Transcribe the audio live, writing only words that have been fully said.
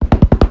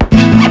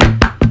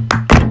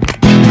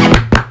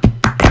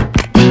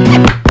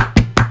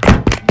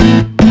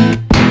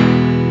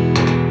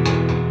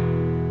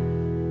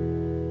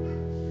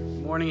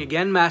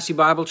again, Massey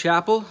Bible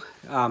Chapel.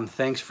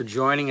 Thanks for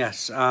joining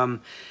us.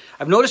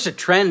 I've noticed a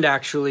trend,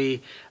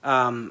 actually.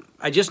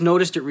 I just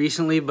noticed it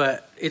recently,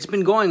 but it's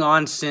been going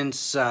on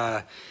since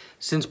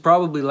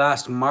probably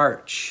last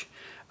March.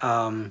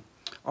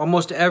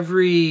 Almost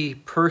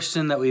every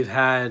person that we've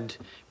had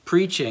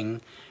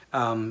preaching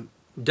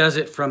does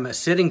it from a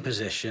sitting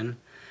position.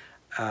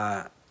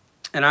 And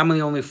I'm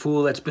the only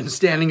fool that's been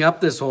standing up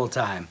this whole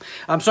time.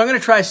 So I'm going to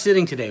try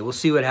sitting today. We'll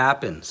see what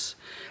happens.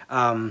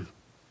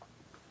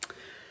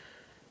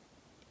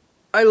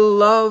 I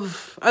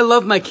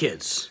love my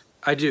kids.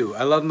 I do.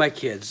 I love my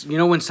kids. You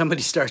know, when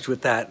somebody starts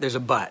with that, there's a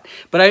but.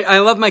 But I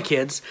love my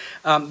kids.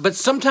 But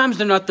sometimes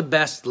they're not the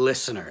best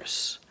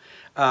listeners.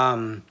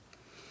 I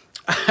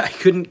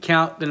couldn't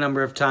count the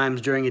number of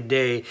times during a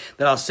day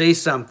that I'll say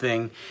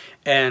something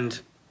and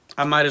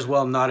I might as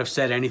well not have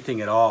said anything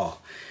at all.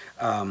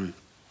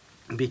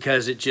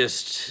 Because it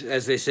just,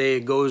 as they say,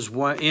 it goes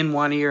in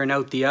one ear and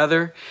out the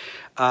other.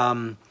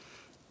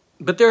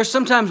 But there are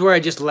some times where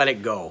I just let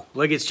it go.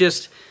 Like, it's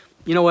just,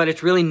 you know what,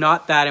 it's really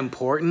not that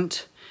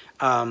important.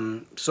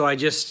 So I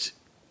just,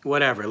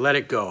 whatever, let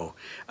it go.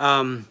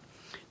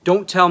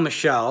 Don't tell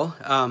Michelle,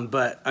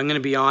 but I'm going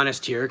to be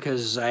honest here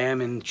because I am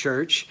in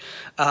church.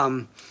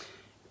 The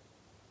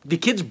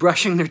kids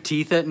brushing their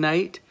teeth at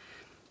night,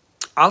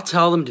 I'll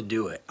tell them to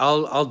do it.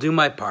 I'll do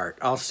my part.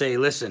 I'll say,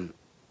 listen,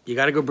 you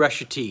got to go brush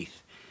your teeth.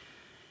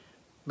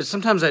 But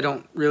sometimes I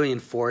don't really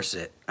enforce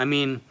it. I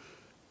mean,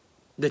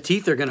 the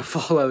teeth are going to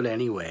fall out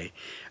anyway.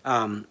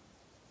 So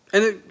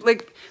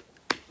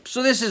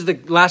this is the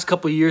last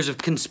couple of years of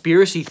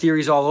conspiracy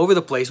theories all over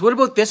the place. What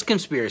about this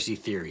conspiracy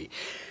theory?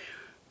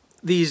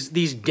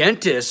 These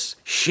dentists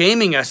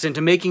shaming us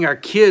into making our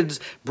kids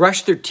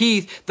brush their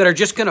teeth that are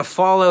just going to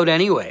fall out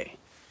anyway.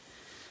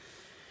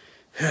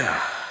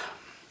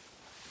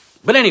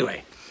 But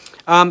anyway,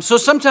 so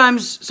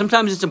sometimes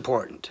it's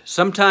important.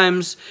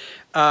 Sometimes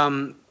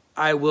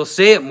I will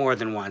say it more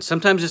than once.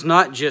 Sometimes it's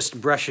not just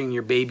brushing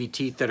your baby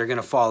teeth that are going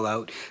to fall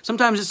out.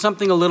 Sometimes it's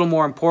something a little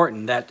more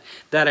important that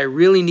I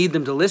really need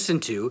them to listen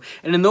to.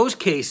 And in those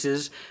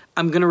cases,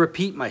 I'm going to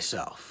repeat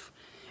myself.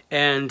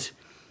 And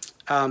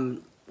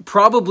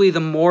probably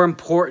the more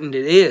important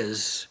it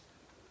is,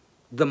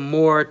 the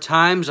more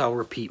times I'll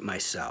repeat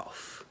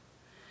myself.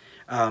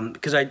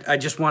 Because I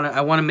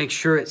want to make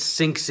sure it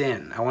sinks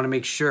in. I want to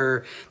make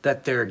sure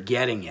that they're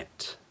getting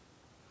it.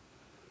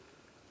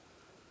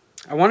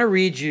 I want to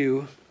read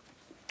you,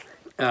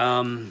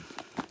 10,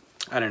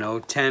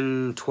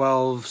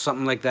 12,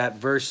 something like that,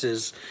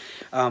 verses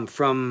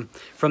from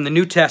the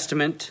New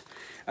Testament.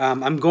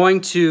 I'm going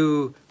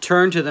to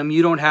turn to them.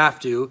 You don't have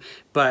to,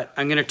 but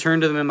I'm going to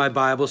turn to them in my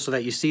Bible so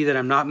that you see that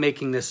I'm not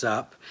making this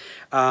up.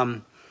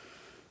 I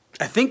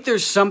think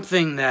there's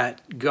something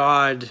that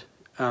God,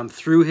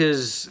 through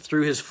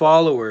his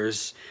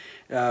followers,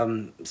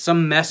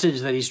 some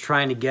message that he's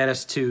trying to get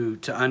us to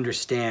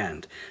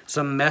understand,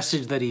 some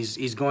message that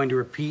he's going to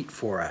repeat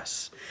for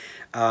us.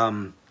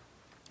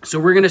 So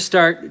we're going to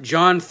start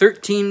John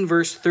 13,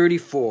 verse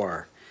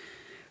 34.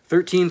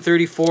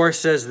 13:34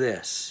 says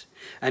this: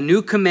 "A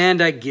new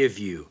command I give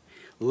you,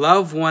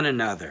 love one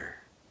another.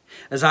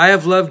 As I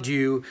have loved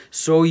you,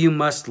 so you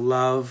must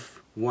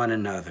love one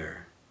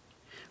another."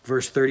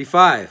 Verse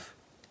 35,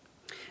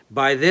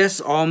 "By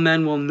this all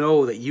men will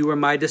know that you are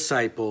my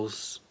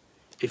disciples,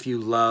 if you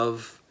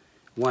love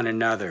one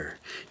another."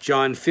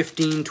 John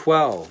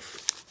 15:12.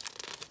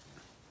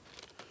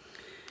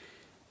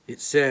 It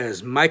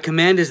says, "My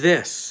command is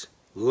this,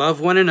 love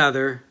one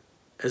another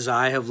as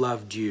I have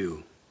loved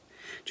you."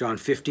 John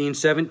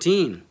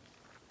 15:17.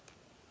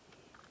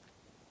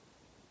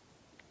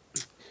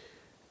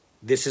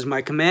 "This is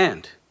my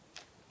command,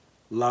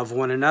 love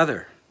one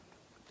another."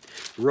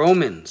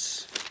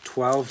 Romans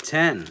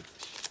 12:10.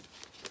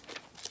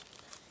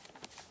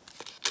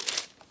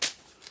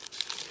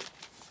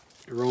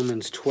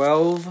 Romans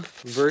 12,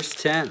 verse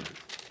 10.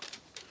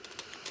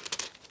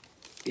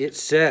 It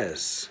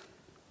says,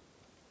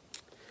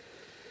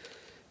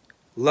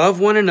 "Love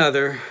one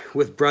another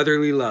with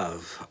brotherly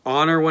love.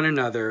 Honor one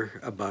another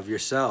above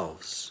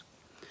yourselves."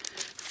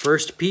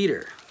 1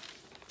 Peter.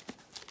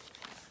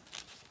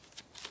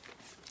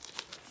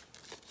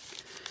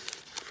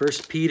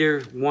 1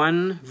 Peter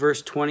 1,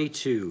 verse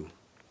 22.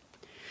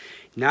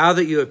 "Now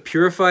that you have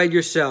purified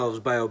yourselves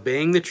by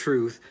obeying the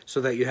truth,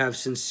 so that you have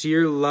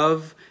sincere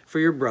love for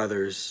your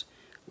brothers,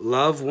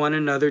 love one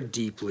another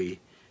deeply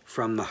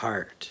from the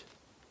heart."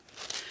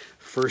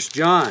 1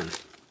 John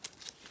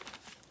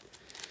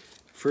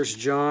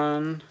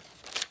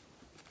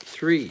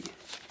 3.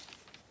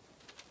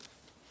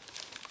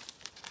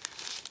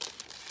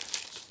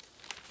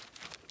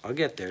 I'll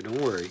get there,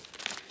 don't worry.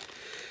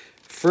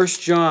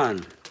 1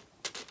 John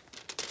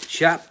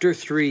chapter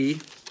 3,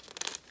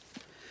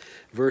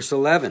 verse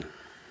 11.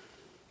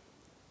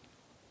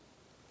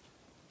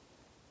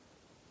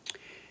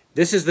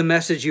 "This is the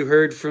message you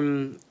heard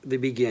from the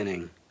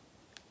beginning.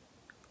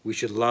 We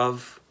should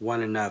love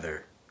one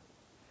another."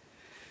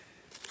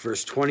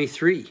 Verse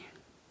 23.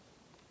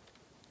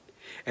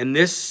 And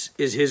this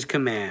is his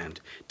command,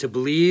 to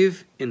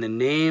believe in the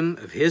name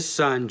of his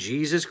Son,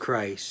 Jesus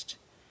Christ,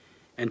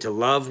 and to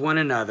love one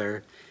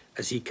another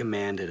as he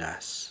commanded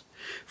us.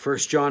 1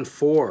 John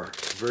 4,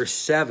 verse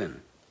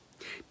 7.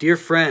 Dear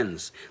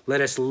friends,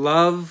 let us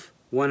love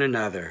one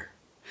another,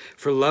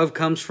 for love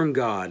comes from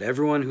God.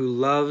 Everyone who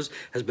loves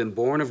has been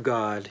born of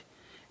God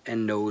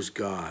and knows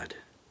God.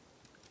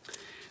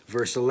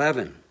 Verse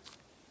 11.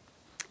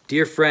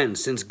 Dear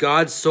friends, since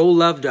God so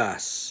loved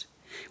us,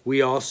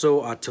 we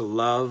also ought to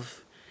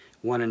love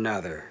one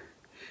another.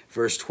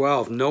 Verse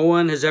 12, no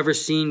one has ever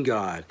seen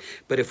God,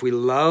 but if we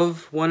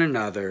love one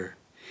another,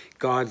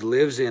 God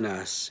lives in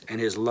us, and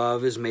his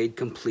love is made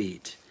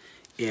complete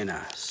in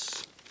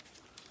us.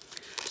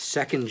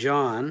 2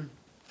 John,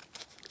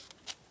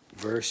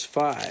 verse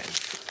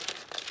 5.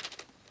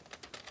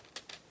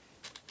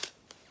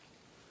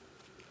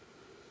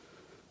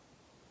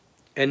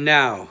 And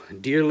now,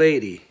 dear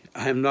lady,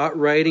 I am not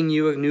writing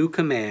you a new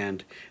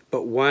command,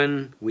 but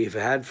one we've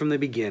had from the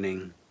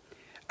beginning.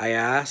 I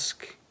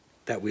ask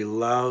that we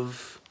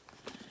love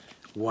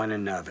one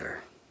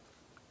another.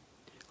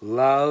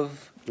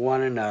 Love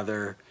one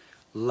another.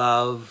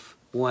 Love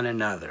one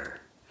another.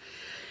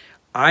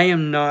 I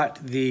am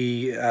not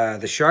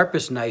the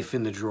sharpest knife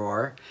in the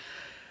drawer,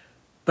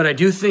 but I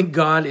do think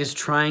God is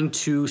trying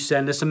to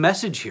send us a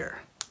message here.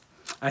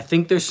 I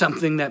think there's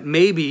something that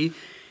maybe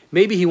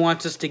he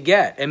wants us to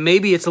get, and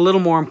maybe it's a little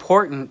more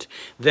important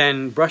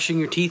than brushing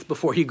your teeth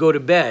before you go to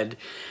bed.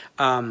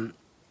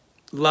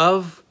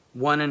 Love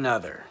one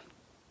another.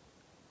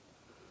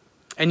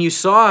 And you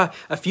saw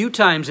a few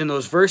times in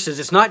those verses,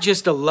 it's not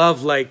just a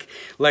love like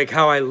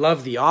how I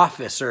love The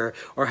Office or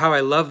how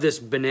I love this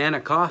banana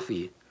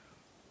coffee.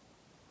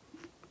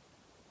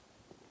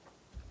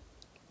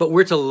 But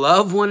we're to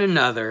love one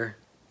another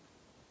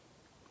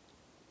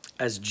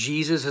as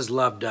Jesus has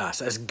loved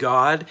us, as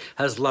God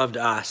has loved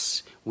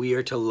us. We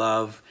are to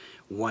love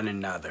one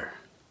another.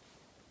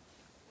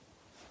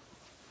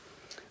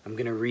 I'm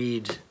going to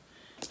read,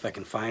 if I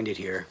can find it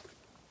here,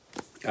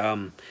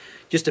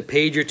 just a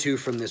page or two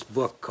from this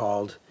book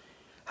called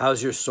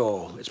How's Your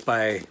Soul? It's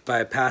by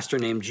a pastor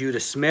named Judah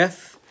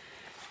Smith.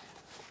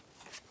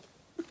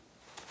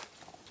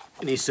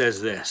 And he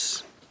says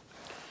this.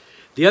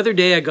 The other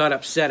day I got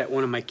upset at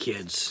one of my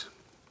kids.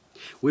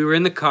 We were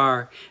in the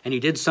car and he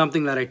did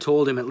something that I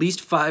told him at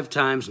least 5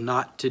 times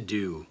not to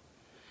do.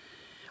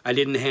 I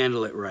didn't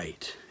handle it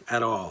right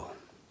at all.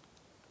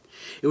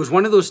 It was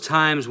one of those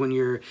times when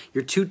you're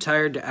too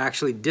tired to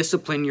actually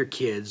discipline your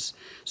kids,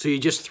 so you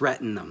just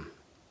threaten them.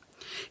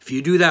 If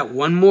you do that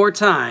one more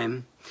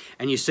time,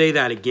 and you say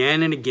that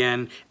again and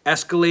again,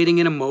 escalating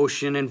in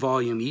emotion and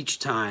volume each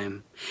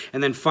time,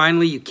 and then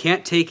finally you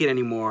can't take it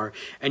anymore,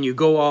 and you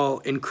go all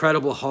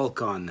Incredible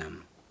Hulk on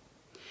them.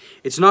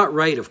 It's not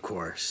right, of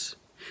course.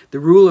 The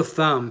rule of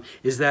thumb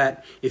is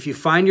that if you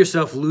find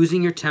yourself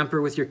losing your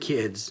temper with your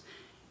kids,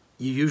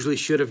 you usually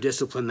should have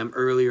disciplined them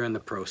earlier in the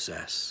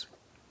process.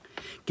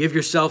 Give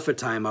yourself a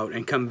timeout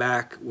and come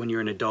back when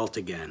you're an adult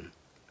again.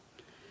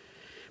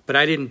 But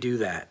I didn't do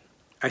that.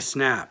 I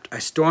snapped. I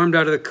stormed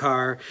out of the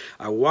car.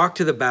 I walked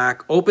to the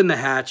back, opened the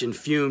hatch, and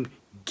fumed,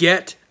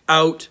 "Get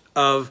out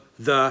of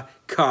the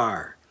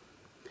car."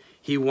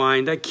 He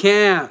whined, "I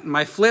can't,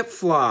 my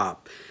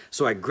flip-flop."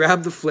 So I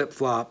grabbed the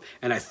flip-flop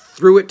and I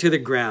threw it to the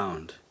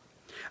ground.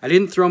 I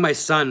didn't throw my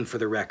son, for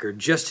the record,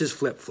 just his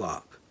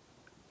flip-flop.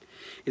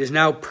 It is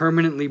now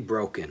permanently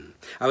broken.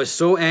 I was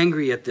so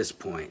angry at this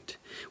point.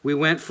 We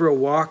went for a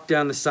walk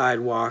down the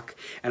sidewalk,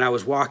 and I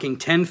was walking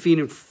 10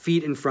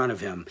 feet in front of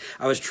him.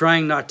 I was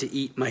trying not to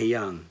eat my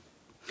young.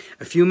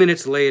 A few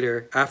minutes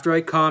later, after I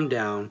calmed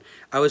down,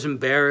 I was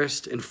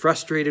embarrassed and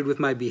frustrated with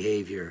my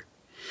behavior.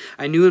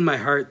 I knew in my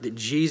heart that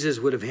Jesus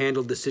would have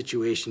handled the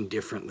situation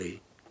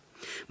differently.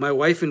 My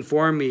wife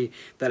informed me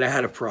that I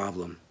had a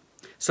problem.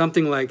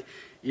 Something like,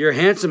 "You're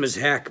handsome as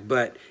heck,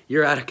 but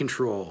you're out of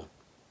control."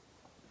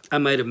 I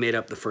might have made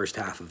up the first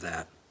half of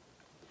that.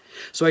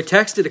 So I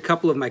texted a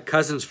couple of my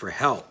cousins for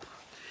help.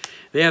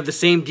 They have the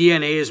same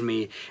DNA as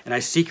me, and I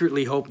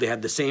secretly hoped they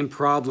had the same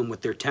problem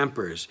with their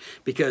tempers,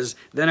 because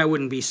then I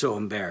wouldn't be so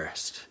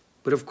embarrassed.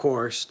 But of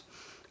course,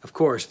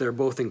 they're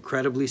both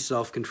incredibly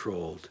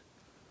self-controlled.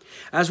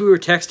 As we were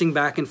texting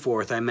back and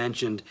forth, I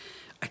mentioned,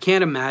 I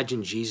can't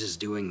imagine Jesus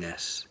doing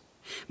this.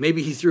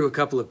 Maybe he threw a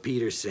couple of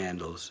Peter's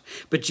sandals,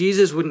 but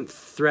Jesus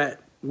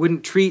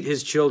wouldn't treat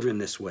his children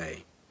this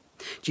way.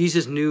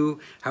 Jesus knew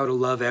how to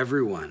love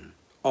everyone,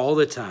 all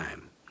the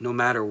time, no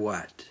matter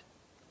what.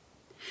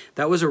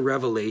 That was a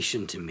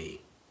revelation to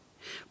me.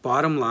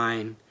 Bottom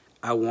line,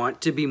 I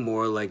want to be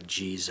more like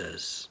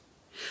Jesus.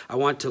 I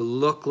want to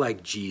look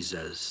like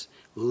Jesus,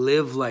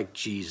 live like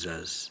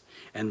Jesus,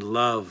 and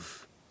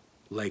love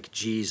like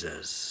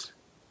Jesus.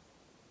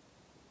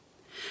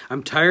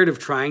 I'm tired of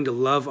trying to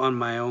love on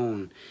my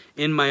own,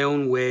 in my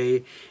own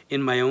way,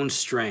 in my own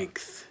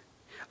strength.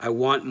 I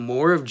want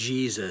more of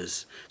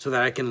Jesus so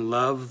that I can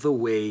love the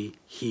way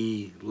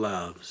he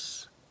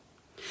loves.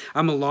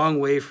 I'm a long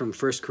way from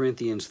 1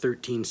 Corinthians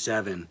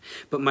 13:7,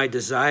 but my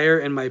desire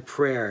and my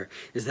prayer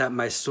is that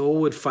my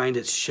soul would find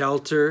its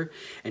shelter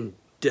and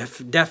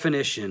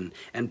definition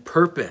and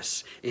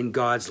purpose in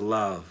God's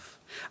love.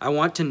 I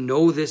want to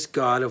know this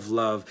God of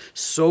love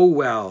so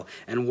well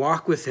and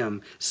walk with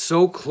him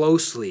so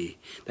closely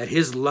that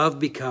his love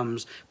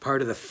becomes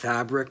part of the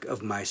fabric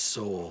of my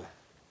soul.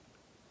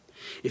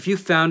 If you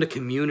found a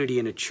community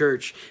in a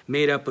church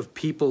made up of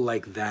people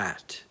like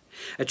that,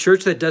 a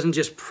church that doesn't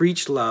just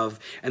preach love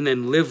and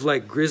then live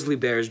like grizzly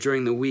bears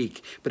during the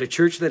week, but a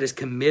church that is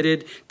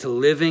committed to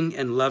living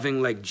and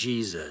loving like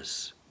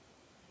Jesus,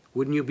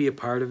 wouldn't you be a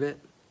part of it?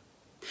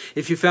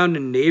 If you found a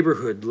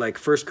neighborhood like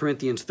 1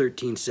 Corinthians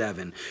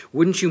 13:7,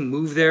 wouldn't you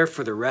move there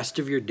for the rest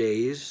of your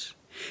days?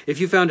 If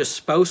you found a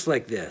spouse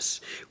like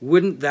this,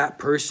 wouldn't that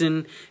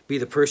person be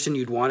the person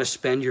you'd want to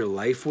spend your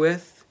life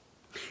with?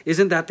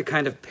 Isn't that the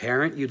kind of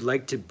parent you'd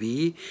like to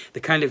be? The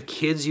kind of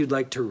kids you'd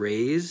like to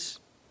raise?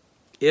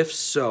 If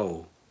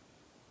so,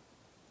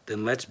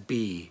 then let's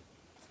be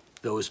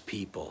those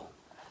people.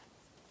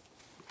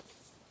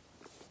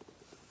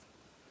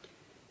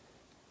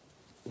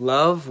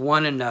 Love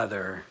one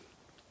another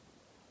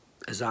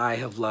as I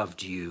have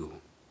loved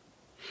you.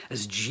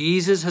 As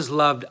Jesus has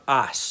loved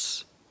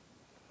us,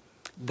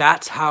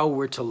 that's how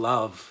we're to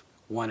love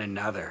one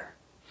another.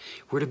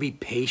 We're to be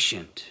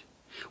patient.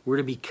 We're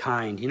to be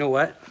kind. You know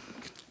what?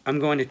 I'm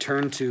going to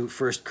turn to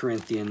 1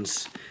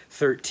 Corinthians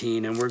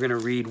 13, and we're going to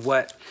read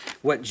what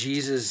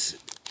Jesus,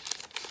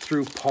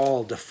 through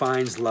Paul,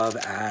 defines love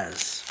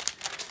as.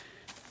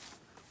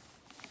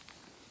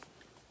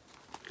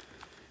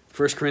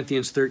 1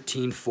 Corinthians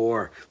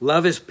 13:4.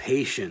 Love is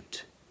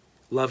patient.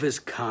 Love is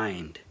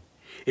kind.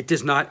 It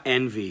does not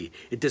envy.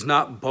 It does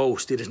not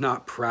boast. It is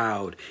not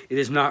proud. It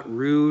is not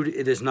rude.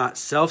 It is not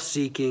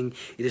self-seeking.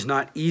 It is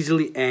not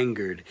easily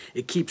angered.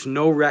 It keeps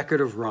no record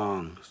of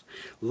wrongs.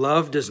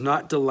 Love does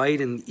not delight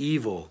in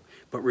evil,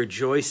 but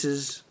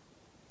rejoices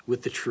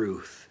with the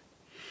truth.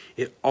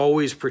 It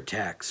always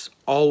protects,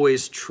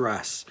 always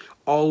trusts,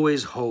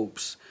 always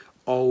hopes,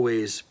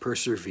 always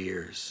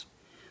perseveres.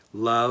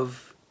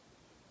 Love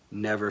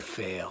never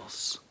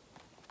fails.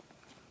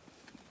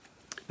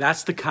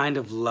 That's the kind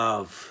of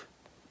love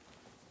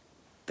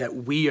that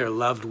we are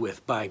loved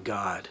with by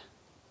God.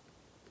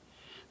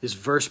 This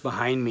verse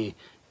behind me,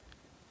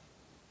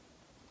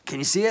 can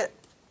you see it?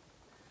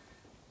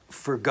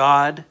 For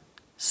God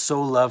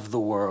so loved the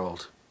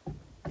world.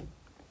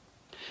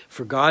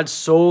 For God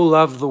so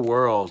loved the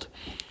world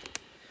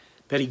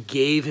that he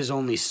gave his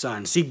only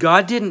son. See,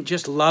 God didn't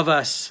just love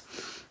us,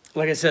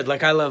 like I said,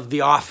 like I love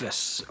The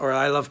Office or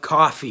I love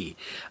coffee.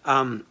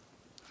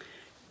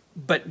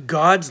 But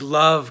God's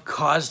love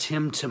caused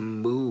him to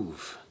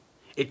move.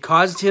 It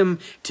caused him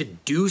to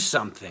do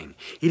something.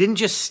 He didn't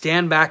just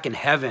stand back in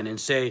heaven and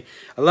say,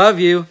 I love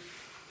you.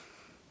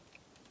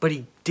 But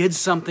he did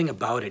something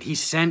about it. He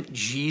sent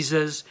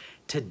Jesus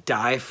to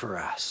die for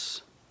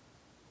us.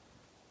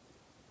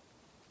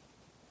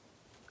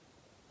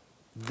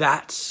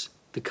 That's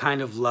the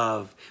kind of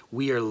love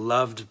we are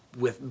loved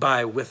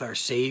with our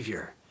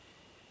Savior.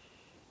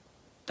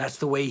 That's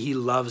the way he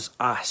loves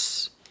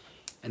us.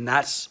 And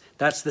that's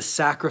the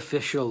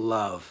sacrificial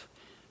love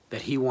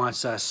that he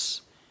wants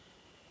us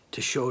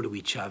to show to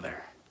each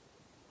other.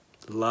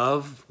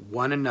 Love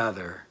one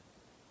another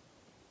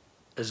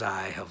as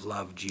I have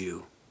loved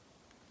you.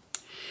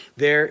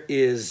 There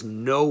is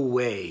no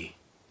way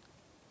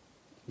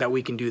that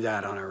we can do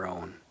that on our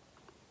own.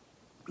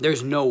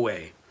 There's no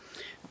way.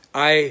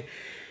 I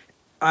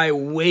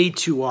way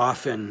too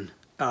often,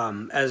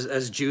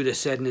 as Judah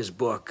said in his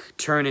book,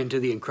 turn into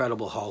the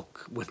Incredible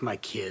Hulk with my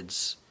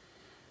kids.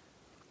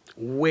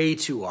 Way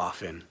too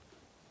often.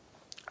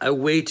 I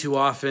way too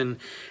often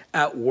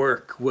at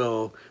work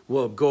will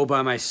go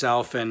by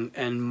myself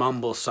and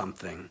mumble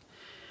something.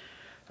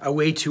 I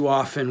way too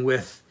often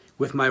with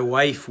my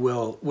wife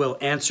will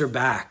answer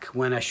back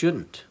when I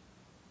shouldn't.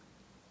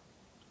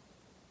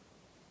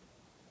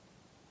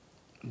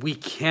 We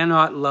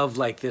cannot love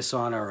like this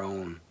on our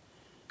own.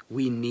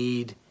 We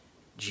need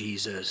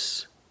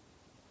Jesus.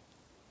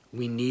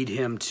 We need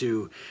him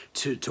to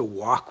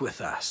walk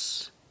with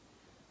us.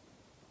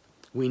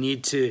 We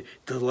need to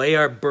lay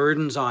our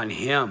burdens on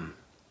him.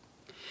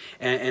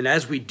 And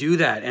as we do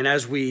that, and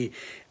as we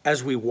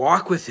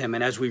walk with him,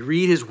 and as we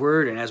read his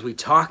word, and as we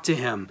talk to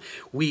him,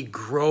 we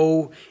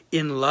grow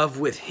in love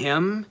with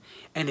him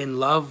and in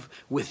love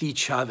with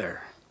each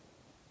other.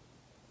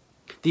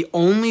 The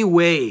only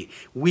way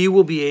we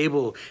will be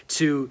able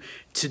to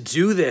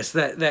do this,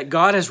 that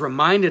God has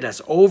reminded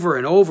us over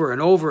and over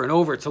and over and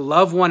over, to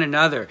love one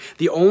another,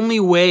 the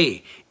only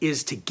way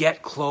is to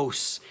get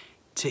close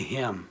to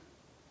him.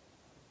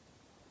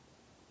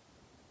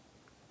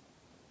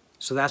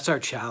 So that's our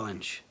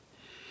challenge.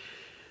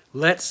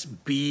 Let's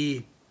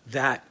be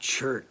that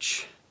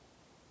church.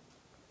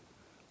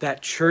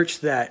 That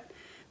church that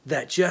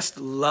just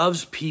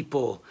loves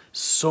people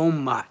so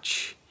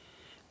much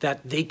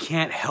that they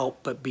can't help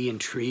but be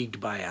intrigued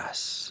by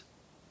us.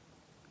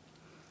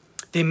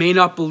 They may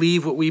not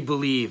believe what we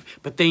believe,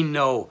 but they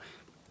know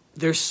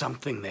there's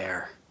something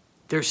there.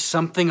 There's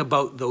something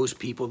about those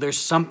people. There's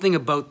something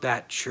about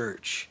that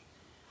church.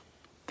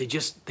 They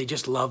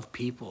just love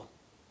people.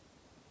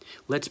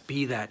 Let's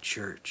be that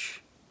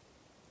church.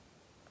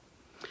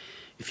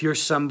 If you're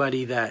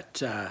somebody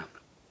that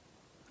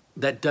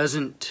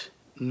doesn't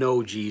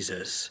know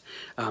Jesus,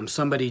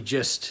 somebody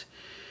just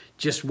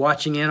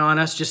watching in on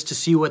us just to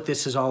see what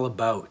this is all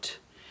about,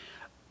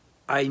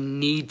 I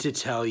need to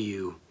tell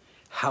you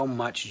how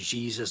much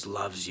Jesus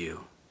loves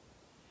you.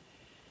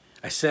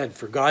 I said,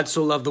 for God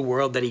so loved the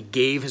world that he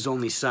gave his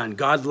only son.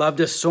 God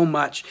loved us so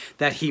much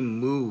that he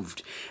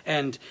moved.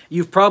 And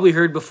you've probably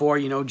heard before,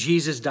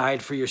 Jesus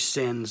died for your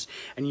sins.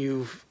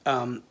 And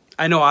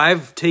I know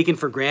I've taken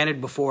for granted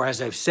before, as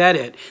I've said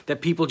it,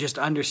 that people just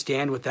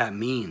understand what that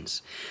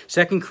means.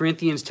 2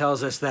 Corinthians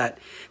tells us that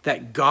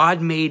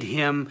God made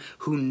him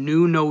who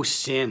knew no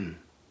sin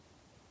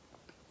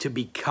to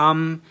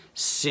become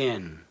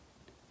sin,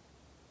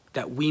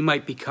 that we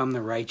might become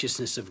the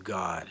righteousness of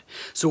God.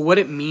 So what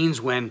it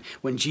means when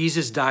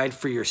Jesus died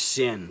for your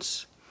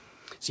sins.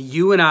 See,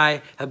 you and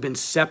I have been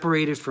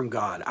separated from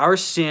God. Our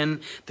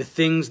sin,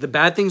 the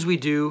bad things we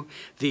do,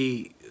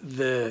 the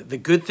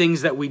good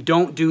things that we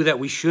don't do that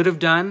we should have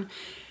done,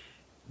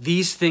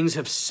 these things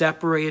have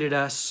separated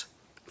us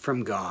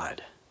from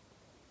God.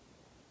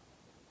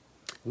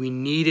 We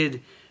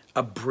needed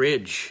a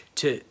bridge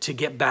to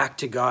get back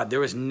to God.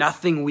 There was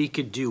nothing we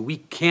could do. We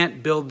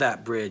can't build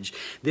that bridge.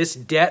 This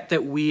debt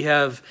that we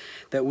have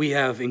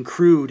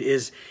accrued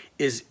it's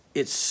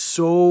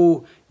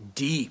so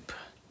deep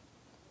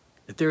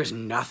that there is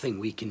nothing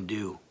we can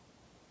do.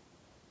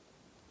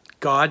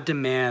 God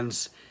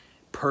demands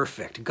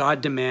perfect.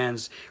 God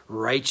demands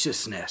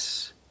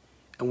righteousness,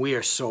 and we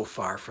are so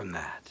far from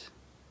that.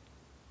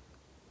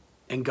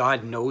 And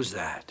God knows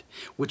that,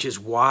 which is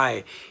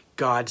why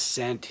God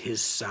sent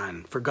his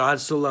son. For God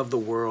so loved the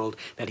world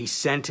that he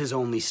sent his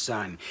only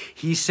son.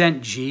 He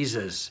sent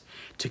Jesus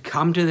to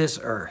come to this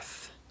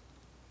earth,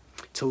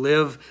 to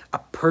live a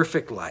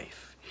perfect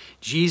life.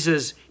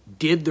 Jesus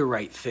did the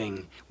right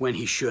thing when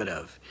he should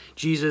have.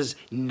 Jesus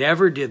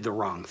never did the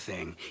wrong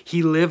thing.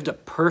 He lived a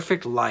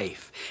perfect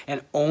life,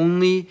 and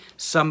only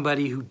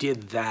somebody who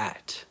did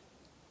that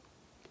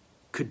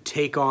could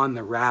take on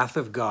the wrath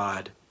of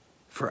God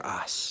for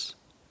us.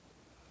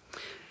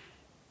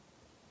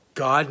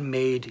 God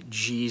made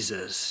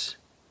Jesus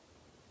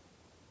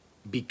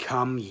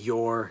become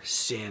your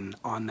sin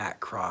on that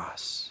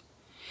cross.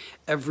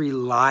 Every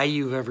lie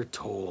you've ever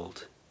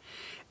told,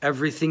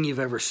 everything you've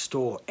ever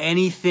stole,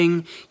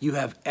 anything you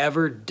have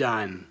ever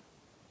done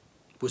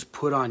was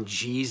put on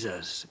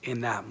Jesus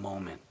in that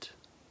moment.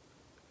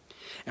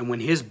 And when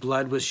his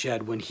blood was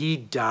shed, when he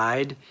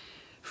died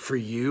for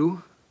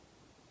you,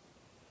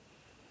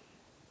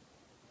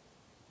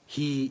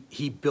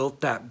 he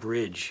built that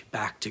bridge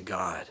back to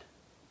God.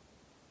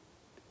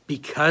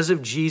 Because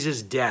of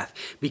Jesus' death,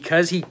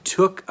 because he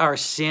took our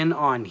sin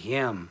on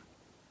him,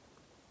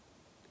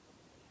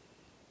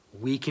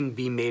 we can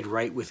be made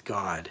right with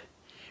God.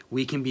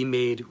 We can be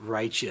made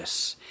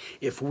righteous.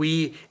 If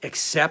we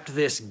accept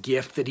this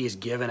gift that he has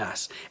given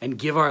us and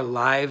give our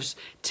lives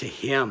to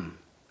him,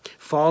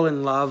 fall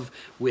in love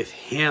with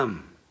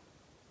him,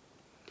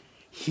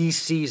 he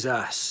sees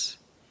us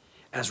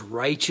as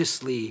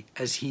righteously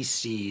as he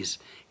sees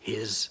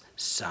his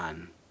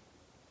son.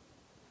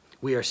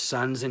 We are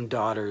sons and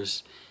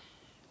daughters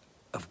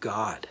of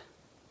God.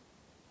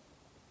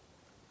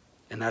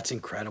 And that's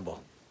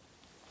incredible.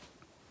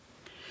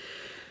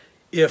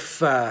 If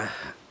that's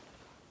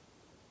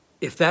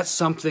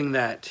something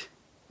that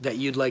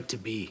you'd like to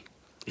be,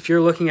 if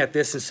you're looking at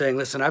this and saying,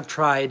 listen, I've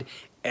tried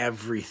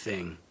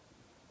everything,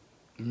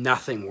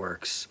 nothing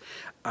works.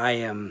 I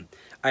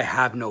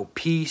have no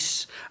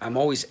peace. I'm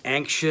always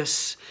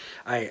anxious.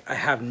 I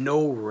have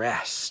no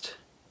rest.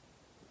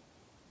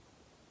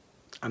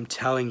 I'm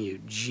telling you,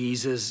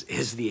 Jesus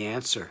is the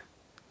answer.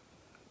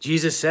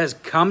 Jesus says,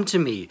 come to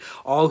me,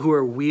 all who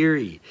are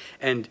weary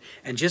and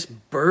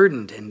just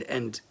burdened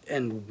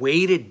and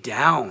weighted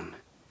down,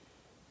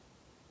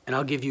 and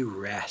I'll give you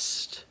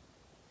rest.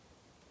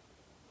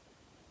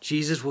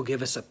 Jesus will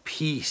give us a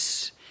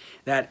peace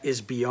that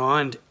is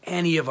beyond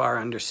any of our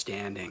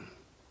understanding.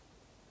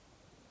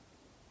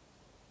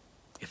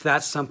 If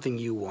that's something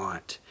you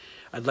want,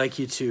 I'd like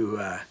you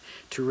to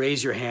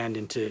raise your hand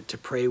and to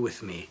pray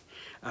with me.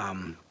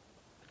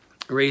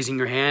 Raising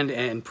your hand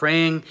and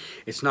praying,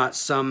 it's not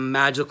some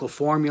magical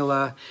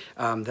formula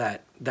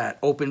that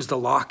opens the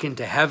lock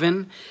into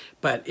heaven,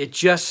 but it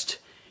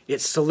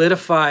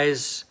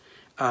solidifies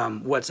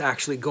what's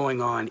actually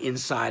going on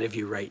inside of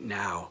you right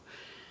now.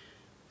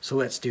 So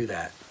let's do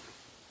that.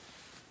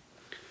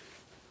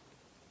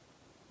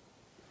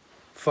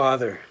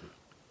 Father,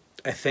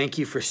 I thank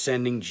you for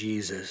sending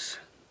Jesus.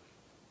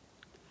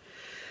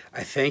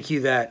 I thank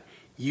you that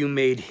you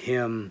made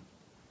him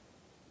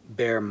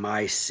bear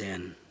my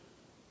sin,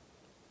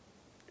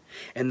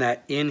 and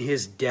that in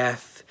his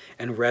death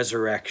and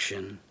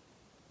resurrection,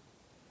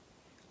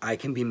 I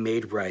can be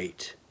made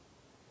right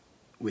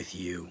with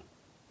you.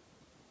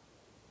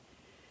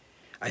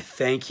 I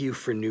thank you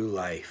for new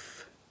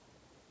life.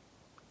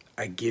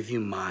 I give you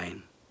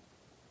mine.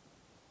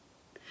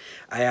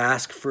 I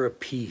ask for a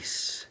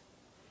peace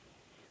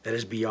that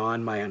is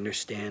beyond my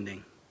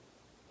understanding.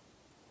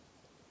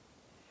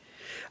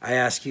 I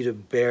ask you to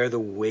bear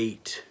the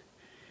weight,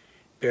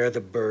 bear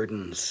the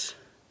burdens,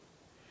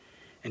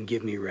 and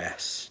give me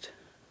rest.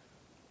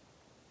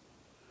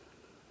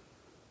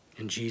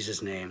 In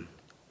Jesus' name,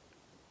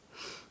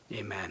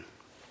 amen.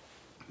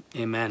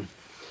 Amen.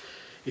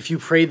 If you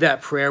prayed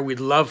that prayer, we'd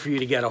love for you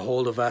to get a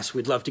hold of us.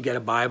 We'd love to get a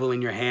Bible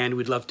in your hand.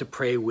 We'd love to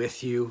pray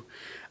with you.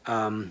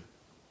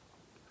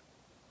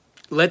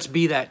 Let's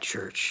be that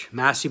church,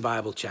 Massey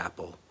Bible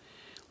Chapel.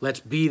 Let's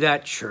be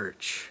that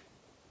church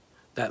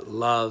that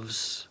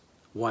loves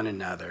one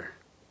another.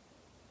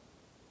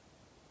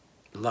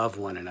 Love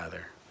one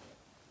another.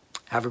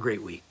 Have a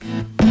great week.